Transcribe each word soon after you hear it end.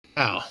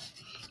Wow.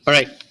 All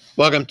right.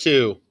 Welcome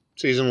to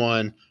season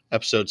 1,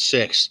 episode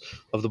 6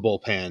 of the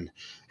Bullpen.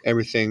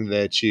 Everything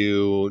that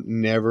you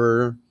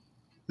never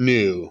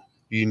knew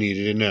you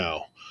needed to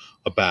know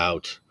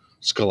about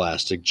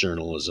scholastic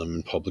journalism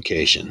and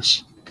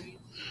publications.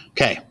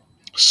 Okay.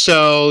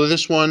 So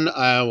this one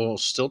I will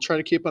still try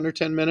to keep under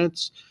 10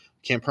 minutes.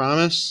 Can't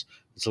promise.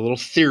 It's a little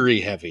theory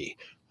heavy.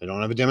 I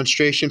don't have a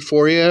demonstration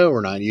for you. We're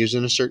not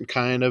using a certain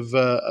kind of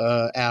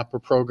app or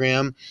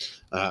program.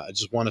 I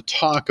just want to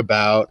talk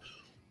about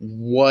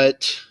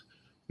what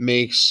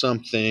makes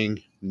something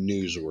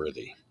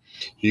newsworthy.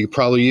 You could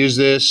probably use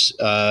this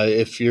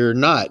if you're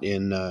not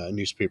in a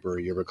newspaper or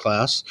yearbook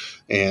class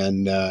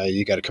and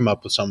you got to come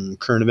up with some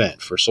current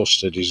event for social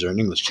studies or an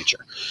English teacher.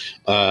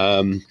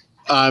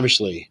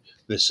 Obviously,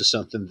 this is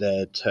something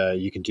that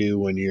you can do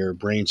when you're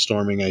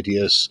brainstorming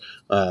ideas.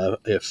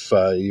 If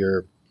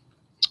you're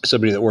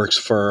somebody that works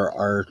for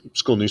our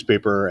school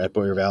newspaper at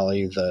Boyer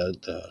Valley,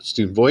 the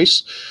Student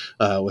Voice,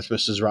 with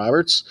Mrs.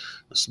 Roberts,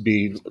 this would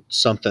be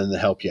something to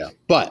help you out.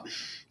 But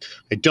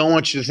I don't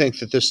want you to think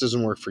that this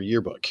doesn't work for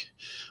yearbook,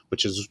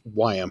 which is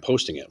why I'm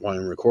posting it, why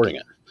I'm recording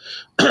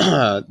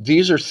it.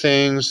 These are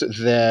things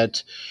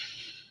that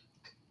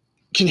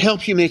can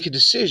help you make a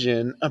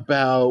decision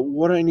about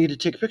what I need to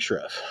take a picture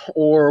of,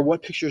 or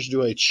what pictures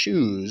do I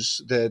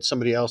choose that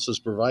somebody else has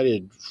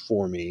provided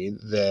for me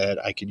that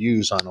I could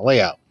use on a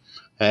layout.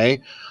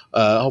 Okay,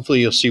 hopefully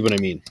you'll see what I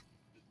mean.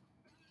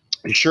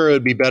 I'm sure it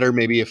would be better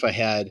maybe if I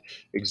had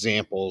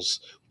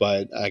examples,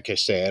 but like I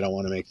say, I don't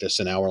want to make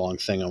this an hour-long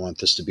thing. I want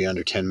this to be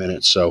under 10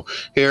 minutes. So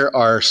here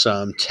are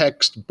some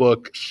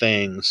textbook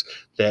things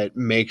that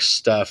make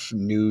stuff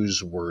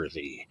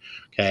newsworthy.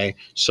 Okay,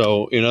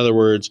 so in other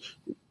words,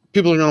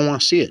 people are going to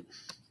want to see it.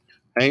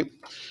 Right?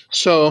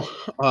 So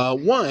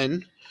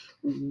one,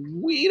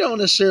 we don't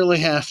necessarily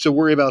have to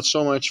worry about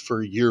so much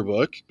for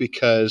yearbook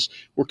because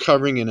we're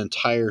covering an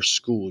entire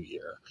school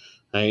year,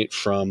 right?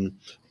 From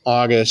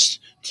August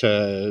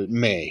to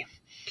May.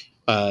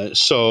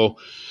 So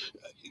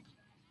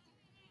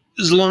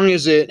as long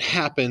as it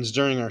happens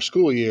during our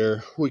school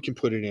year, we can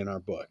put it in our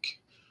book.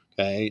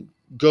 Okay.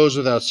 Goes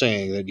without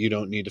saying that you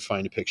don't need to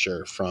find a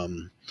picture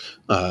from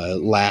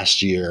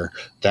last year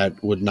that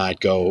would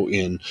not go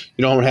in.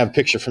 You don't have a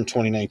picture from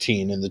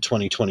 2019 in the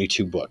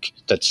 2022 book.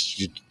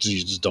 You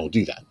just don't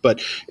do that.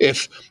 But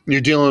if you're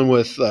dealing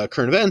with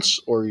current events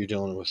or you're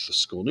dealing with the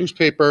school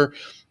newspaper,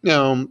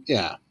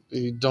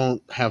 you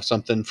don't have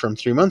something from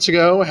 3 months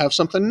ago, have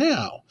something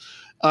now.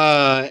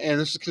 And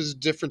this is because the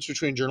difference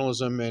between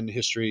journalism and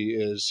history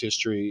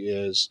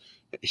is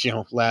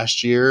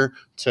last year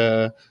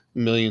to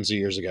millions of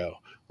years ago.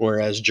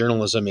 Whereas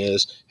journalism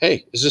is,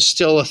 hey, is this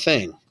still a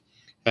thing?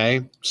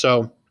 Okay,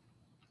 so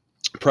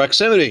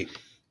proximity.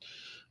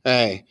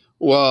 Hey,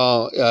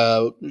 well,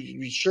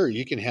 sure,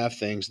 you can have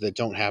things that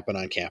don't happen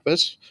on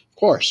campus. Of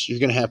course, you're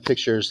going to have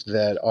pictures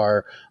that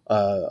are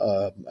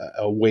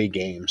away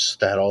games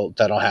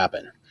that'll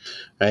happen,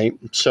 right?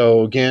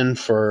 So again,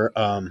 for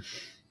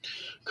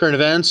current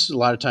events, a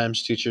lot of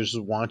times teachers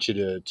want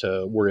you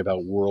to worry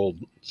about world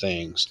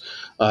things.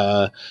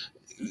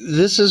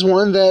 This is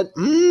one that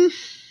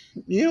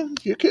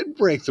you could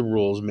break the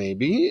rules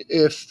maybe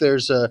if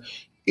there's a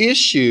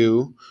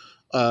issue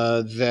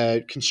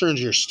that concerns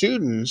your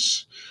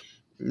students.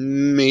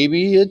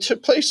 Maybe it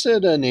took place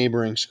at a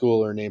neighboring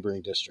school or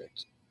neighboring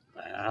district.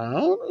 I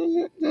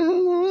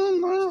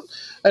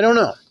don't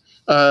know.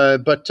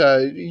 But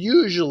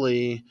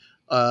usually,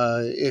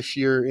 if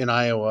you're in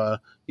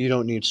Iowa, you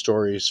don't need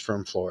stories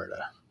from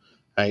Florida,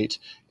 right?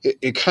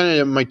 It kind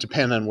of might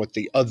depend on what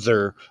the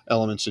other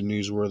elements of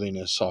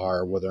newsworthiness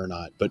are, whether or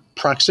not. But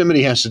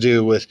proximity has to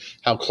do with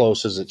how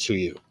close is it to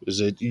you? Is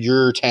it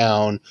your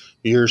town,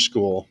 your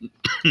school,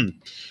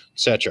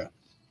 etc.?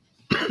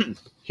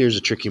 Here's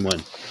a tricky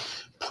one.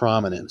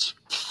 Prominence.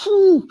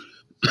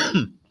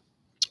 When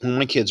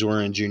my kids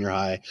were in junior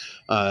high,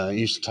 I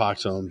used to talk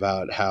to them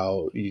about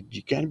how you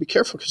got to be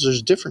careful because there's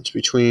a difference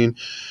between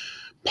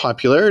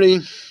popularity,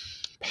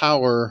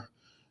 power,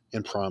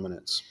 and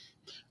prominence.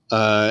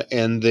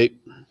 And they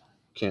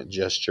can't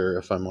gesture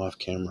if I'm off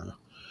camera.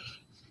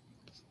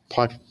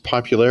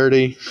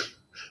 Popularity,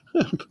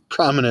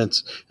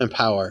 prominence, and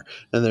power.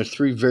 And they're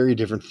three very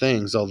different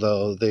things,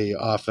 although they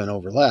often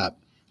overlap.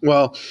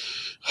 Well,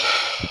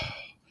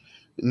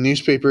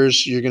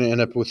 newspapers, you're going to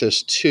end up with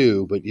this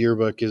too, but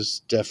yearbook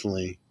is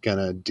definitely going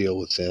to deal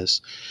with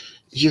this.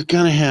 You're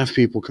going to have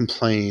people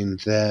complain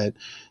that,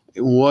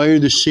 why are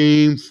the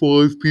same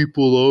 5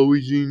 people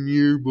always in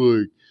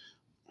yearbook?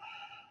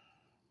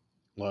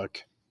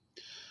 Look,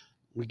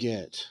 we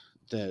get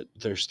that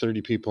there's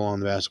 30 people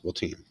on the basketball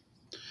team.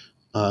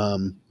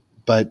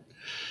 But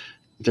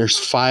there's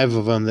 5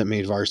 of them that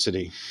made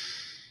varsity.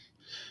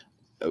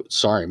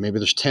 Sorry, maybe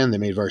there's 10 that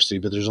made varsity,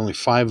 but there's only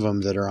 5 of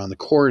them that are on the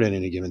court at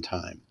any given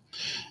time.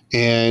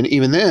 And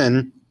even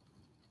then,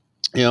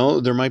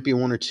 there might be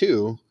 1 or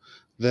 2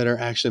 that are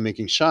actually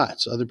making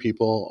shots. Other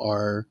people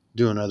are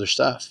doing other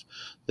stuff.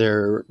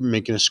 They're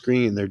making a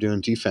screen. They're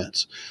doing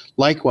defense.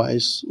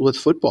 Likewise with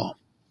football.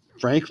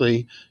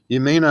 frankly, you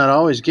may not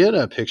always get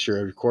a picture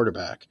of your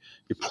quarterback.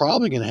 You're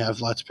probably going to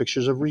have lots of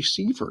pictures of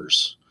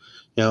receivers,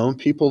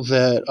 people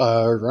that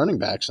are running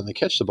backs and they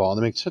catch the ball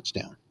and they make a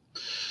touchdown.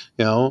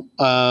 You know,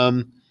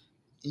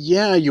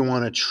 yeah, you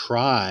want to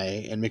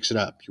try and mix it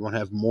up. You want to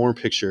have more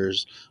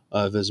pictures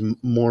of as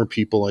more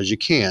people as you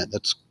can.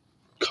 That's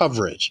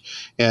coverage.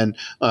 And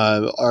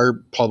our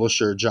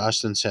publisher,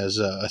 Jostens, has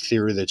a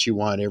theory that you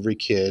want every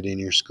kid in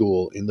your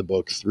school in the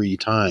book 3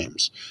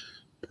 times.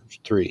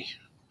 3.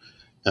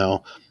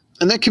 And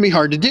that can be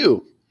hard to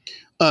do.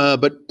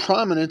 But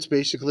prominence,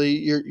 basically,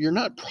 you're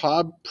not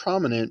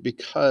prominent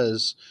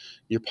because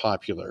you're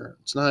popular.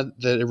 It's not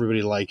that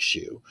everybody likes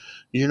you.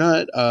 You're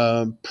not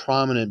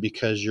prominent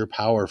because you're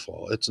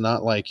powerful. It's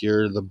not like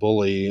you're the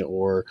bully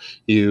or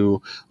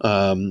you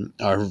are,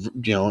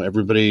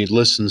 everybody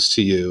listens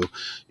to you.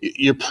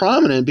 You're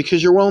prominent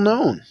because you're well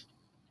known.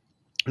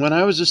 When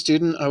I was a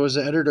student, I was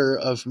the editor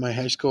of my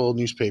high school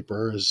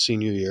newspaper as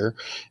senior year,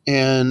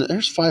 and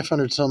there's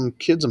 500 some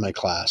kids in my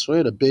class. We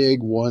had a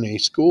big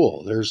 1A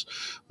school. There's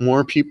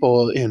more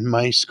people in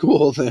my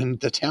school than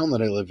the town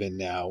that I live in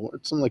now.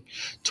 It's something like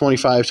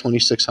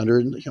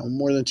 2,600,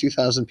 more than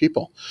 2,000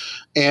 people.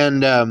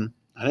 And I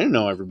didn't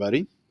know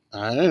everybody.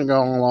 I didn't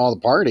go to all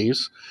the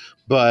parties.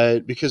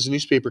 But because the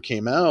newspaper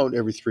came out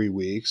every 3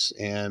 weeks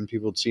and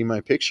people would see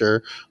my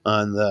picture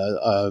on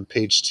the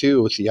page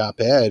 2 with the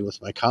op-ed with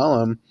my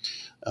column,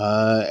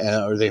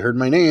 or they heard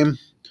my name,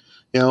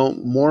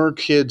 more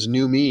kids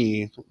knew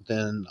me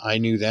than I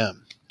knew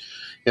them.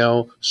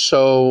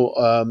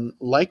 So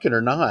like it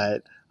or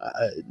not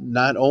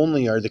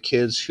only are the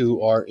kids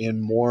who are in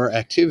more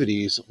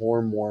activities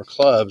or more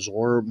clubs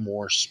or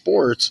more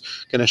sports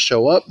going to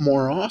show up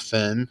more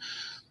often,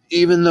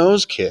 even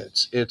those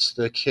kids, it's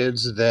the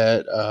kids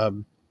that,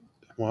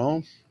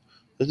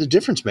 they're the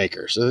difference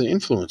makers, they're the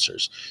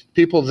influencers,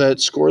 people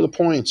that score the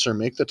points or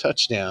make the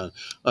touchdown.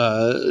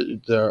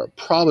 They're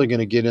probably going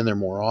to get in there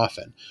more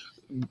often.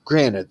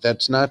 Granted,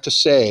 that's not to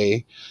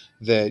say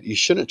that you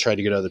shouldn't try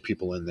to get other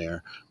people in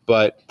there,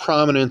 but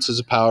prominence is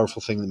a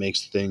powerful thing that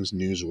makes things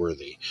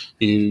newsworthy.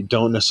 You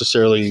don't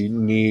necessarily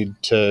need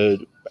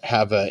to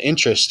have an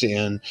interest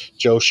in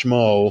Joe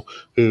Schmo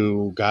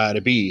who got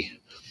a B.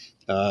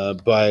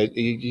 But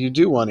you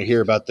do want to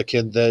hear about the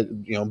kid that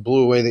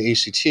blew away the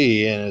ACT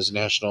and is a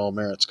National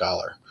Merit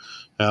Scholar.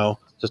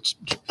 That's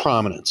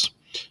prominence.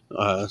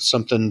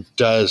 Something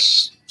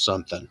does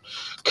something.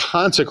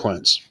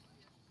 Consequence.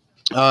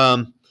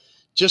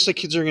 Just like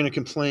kids are going to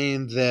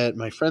complain that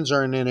my friends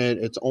aren't in it,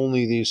 it's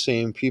only these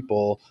same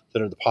people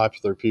that are the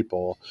popular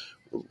people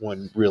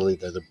when really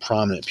they're the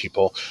prominent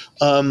people.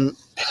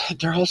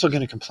 They're also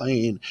going to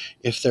complain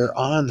if they're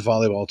on the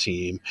volleyball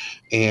team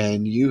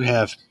and you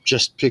have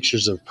just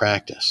pictures of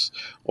practice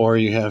or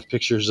you have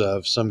pictures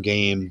of some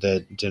game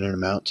that didn't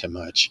amount to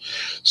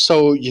much.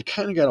 So you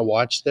kind of got to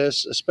watch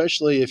this,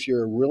 especially if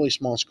you're a really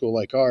small school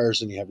like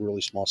ours and you have a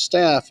really small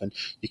staff and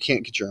you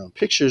can't get your own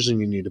pictures and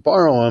you need to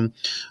borrow them.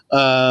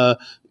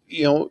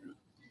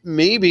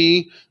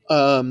 Maybe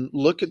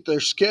look at their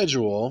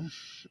schedule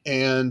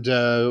and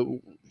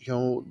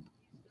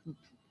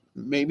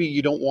maybe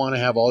you don't want to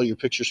have all your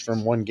pictures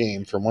from one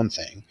game for one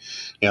thing.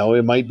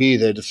 It might be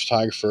that the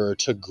photographer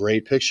took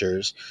great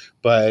pictures,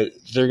 but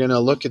they're going to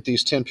look at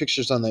these 10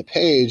 pictures on that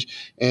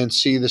page and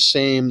see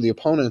the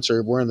opponents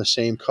are wearing the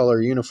same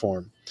color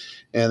uniform.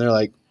 And they're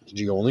like, did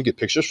you only get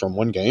pictures from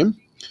one game?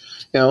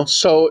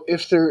 So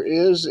if there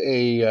is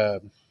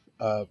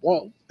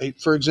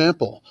for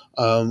example,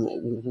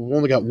 we've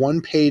only got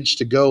one page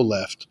to go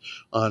left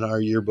on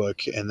our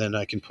yearbook, and then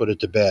I can put it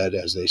to bed,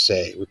 as they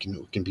say. We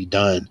can be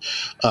done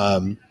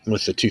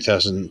with the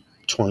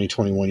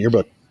 2020-21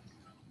 yearbook.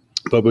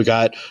 But we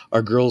got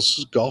our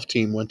girls' golf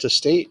team went to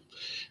state.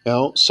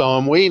 So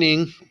I'm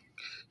waiting to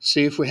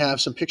see if we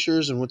have some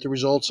pictures and what the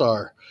results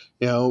are.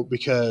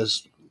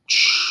 Because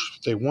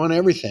they won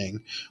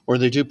everything or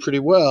they do pretty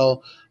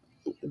well.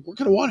 We're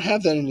going to want to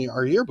have that in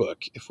our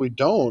yearbook. If we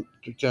don't,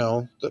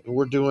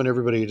 we're doing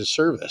everybody a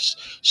disservice.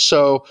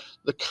 So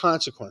the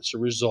consequence, the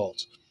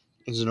result,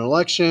 is it an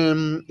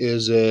election?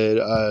 Is it,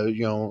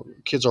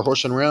 kids are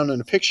horsing around in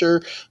a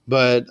picture,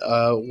 but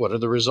what are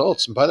the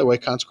results? And by the way,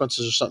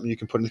 consequences are something you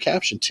can put in the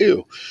caption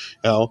too.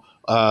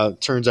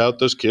 Turns out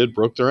this kid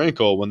broke their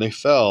ankle when they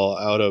fell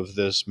out of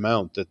this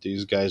mount that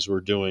these guys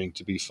were doing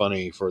to be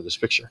funny for this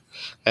picture.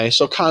 Okay,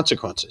 so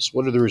consequences.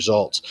 What are the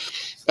results?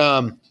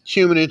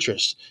 Human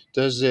interest.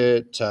 Does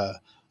it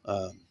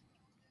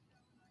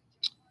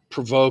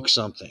provoke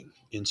something?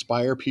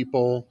 Inspire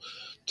people?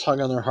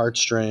 Tug on their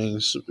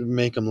heartstrings?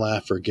 Make them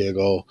laugh or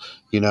giggle?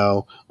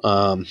 If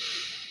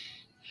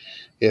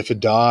a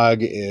dog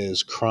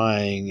is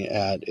crying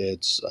at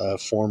its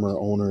former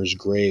owner's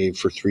grave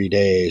for 3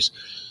 days,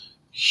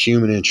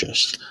 human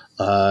interest.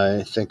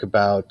 Think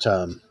about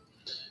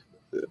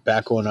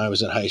back when I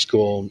was in high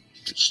school,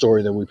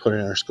 story that we put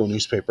in our school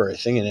newspaper. I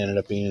think it ended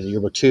up being in the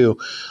yearbook too.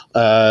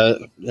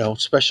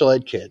 Special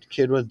ed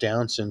kid with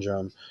Down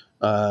syndrome,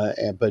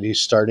 but he's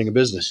starting a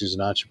business. He's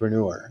an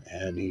entrepreneur,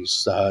 and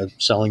he's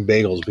selling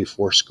bagels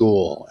before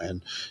school,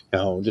 and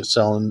just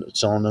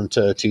selling them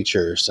to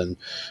teachers, and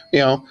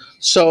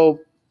so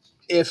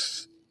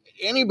if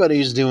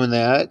anybody's doing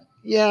that,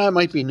 yeah, it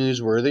might be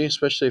newsworthy,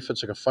 especially if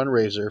it's like a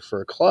fundraiser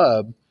for a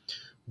club.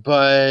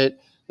 But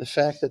the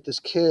fact that this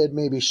kid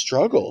maybe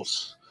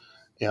struggles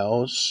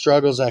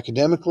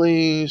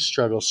academically,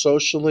 struggles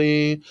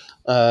socially,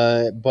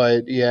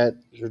 but yet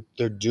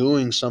they're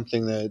doing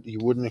something that you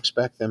wouldn't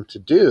expect them to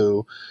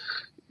do.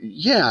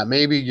 Yeah,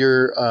 maybe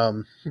you're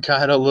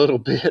got a little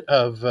bit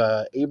of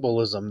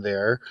ableism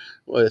there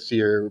with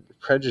your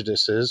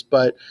prejudices,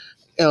 but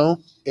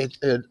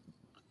it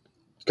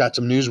got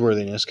some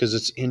newsworthiness because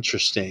it's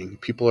interesting.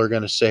 People are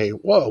going to say,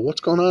 "Whoa,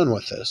 what's going on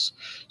with this?"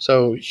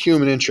 So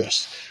human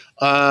interest,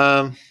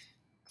 um,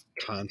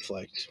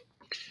 conflict.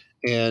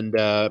 And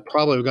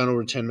probably we've gone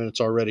over 10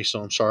 minutes already,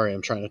 so I'm sorry.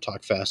 I'm trying to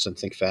talk fast and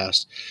think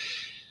fast.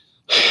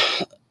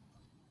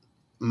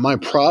 My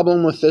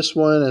problem with this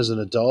one as an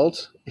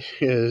adult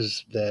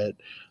is that,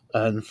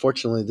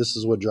 unfortunately, this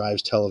is what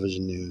drives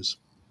television news.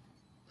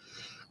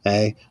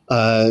 Okay?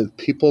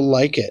 People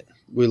like it.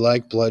 We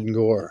like blood and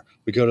gore.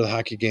 We go to the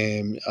hockey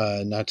game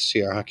not to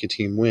see our hockey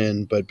team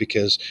win, but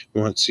because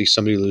we want to see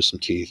somebody lose some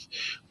teeth.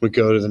 We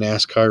go to the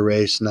NASCAR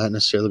race not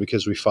necessarily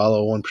because we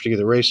follow one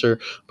particular racer,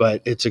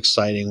 but it's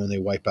exciting when they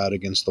wipe out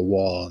against the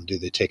wall and do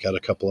they take out a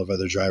couple of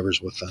other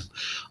drivers with them.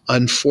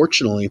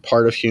 Unfortunately,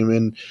 part of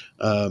human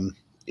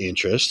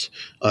interest,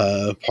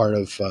 part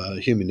of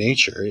human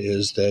nature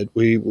is that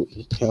we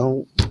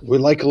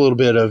like a little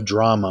bit of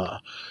drama.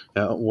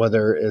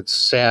 Whether it's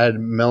sad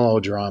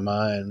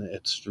melodrama and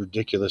it's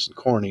ridiculous and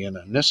corny and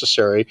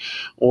unnecessary,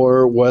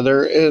 or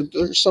whether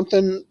there's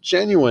something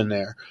genuine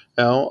there.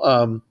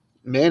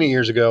 Many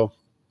years ago,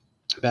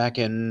 back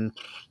in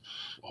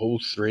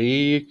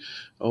 03,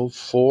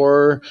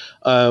 04,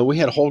 we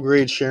had a whole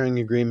grade sharing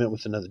agreement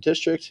with another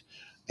district.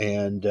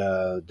 And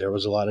there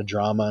was a lot of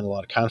drama and a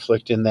lot of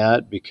conflict in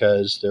that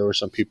because there were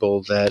some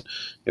people that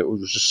it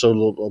was just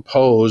so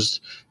opposed,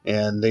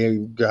 and they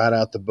got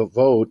out the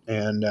vote.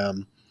 And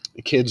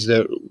the kids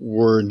that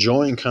were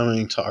enjoying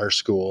coming to our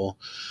school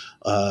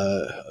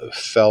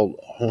felt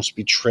almost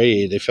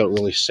betrayed. They felt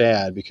really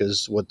sad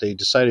because what they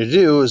decided to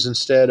do is,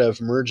 instead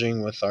of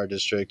merging with our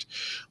district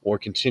or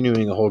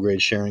continuing a whole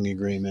grade sharing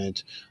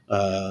agreement,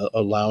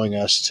 allowing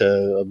us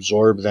to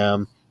absorb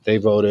them, they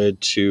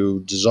voted to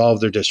dissolve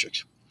their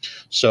district.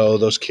 So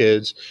those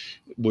kids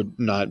would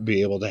not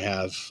be able to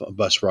have a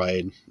bus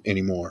ride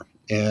anymore.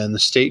 And the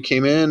state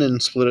came in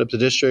and split up the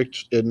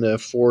district into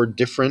 4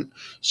 different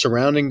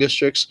surrounding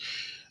districts.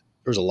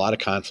 There was a lot of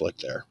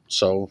conflict there.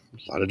 So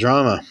a lot of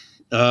drama.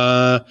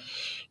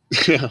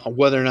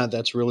 Whether or not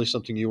that's really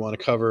something you want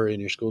to cover in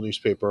your school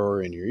newspaper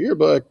or in your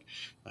yearbook,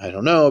 I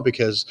don't know,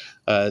 because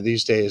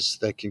these days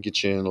that can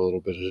get you in a little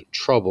bit of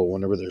trouble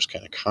whenever there's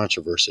kind of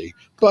controversy.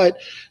 But,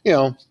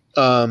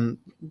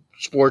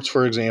 sports,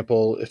 for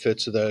example, if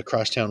it's the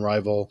crosstown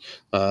rival,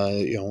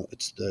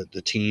 it's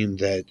the team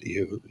that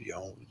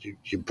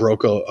you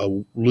broke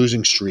a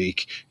losing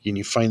streak and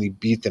you finally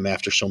beat them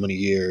after so many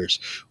years,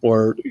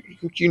 or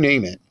you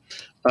name it.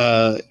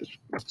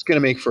 It's going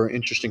to make for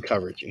interesting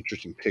coverage,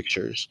 interesting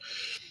pictures.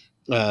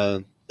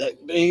 In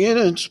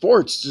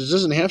sports, it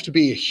doesn't have to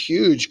be a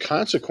huge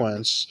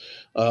consequence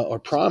or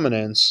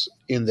prominence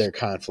in their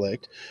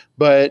conflict,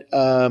 but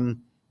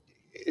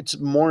it's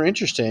more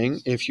interesting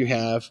if you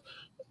have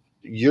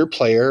your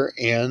player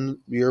and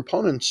your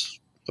opponent's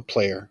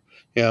player.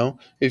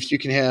 If you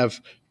can have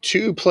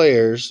 2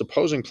 players,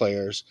 opposing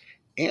players,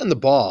 and the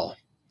ball,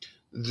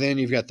 then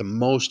you've got the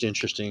most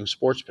interesting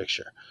sports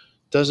picture.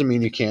 Doesn't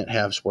mean you can't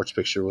have a sports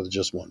picture with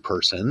just one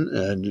person,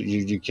 and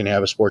you can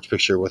have a sports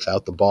picture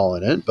without the ball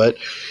in it. But,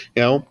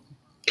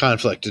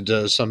 conflict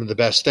does some of the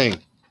best thing.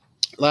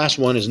 Last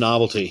one is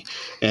novelty.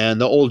 And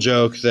the old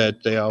joke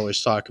that they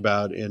always talk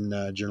about in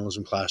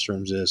journalism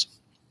classrooms is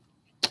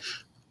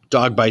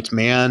dog bites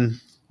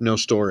man, no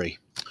story.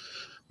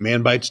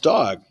 Man bites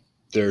dog,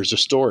 there's a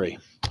story.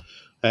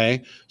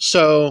 Okay?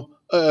 So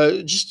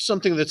just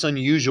something that's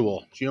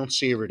unusual. You don't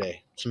see every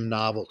day. Some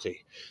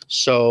novelty.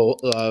 So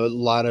a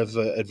lot of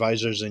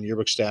advisors and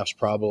yearbook staffs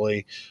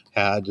probably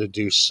had to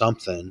do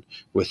something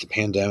with the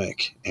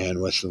pandemic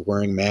and with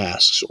wearing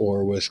masks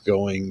or with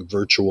going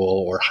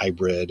virtual or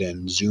hybrid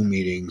and Zoom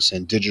meetings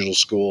and digital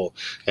school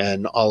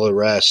and all the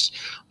rest.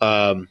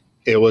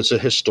 It was a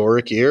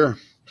historic year.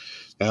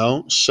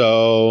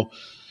 So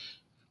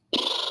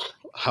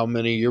how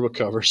many yearbook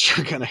covers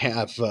are going to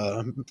have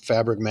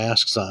fabric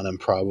masks on them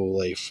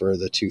probably for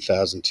the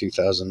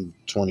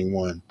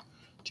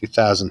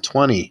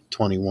 2020,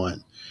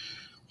 21.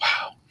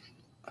 Wow.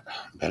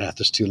 I've been at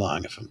this too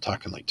long if I'm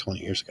talking like 20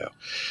 years ago.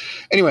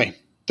 Anyway,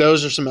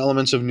 those are some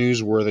elements of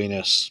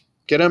newsworthiness.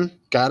 Get them?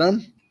 Got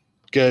them?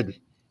 Good.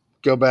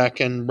 Go back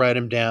and write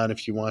them down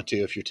if you want to,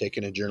 if you're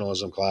taking a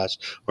journalism class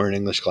or an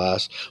English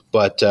class.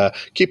 But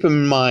keep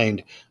them in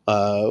mind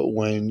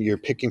when you're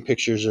picking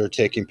pictures or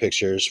taking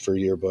pictures for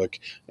yearbook,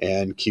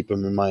 and keep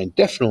them in mind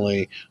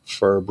definitely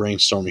for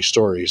brainstorming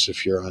stories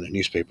if you're on a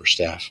newspaper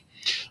staff.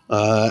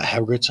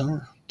 Have a great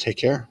summer. Take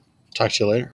care. Talk to you later.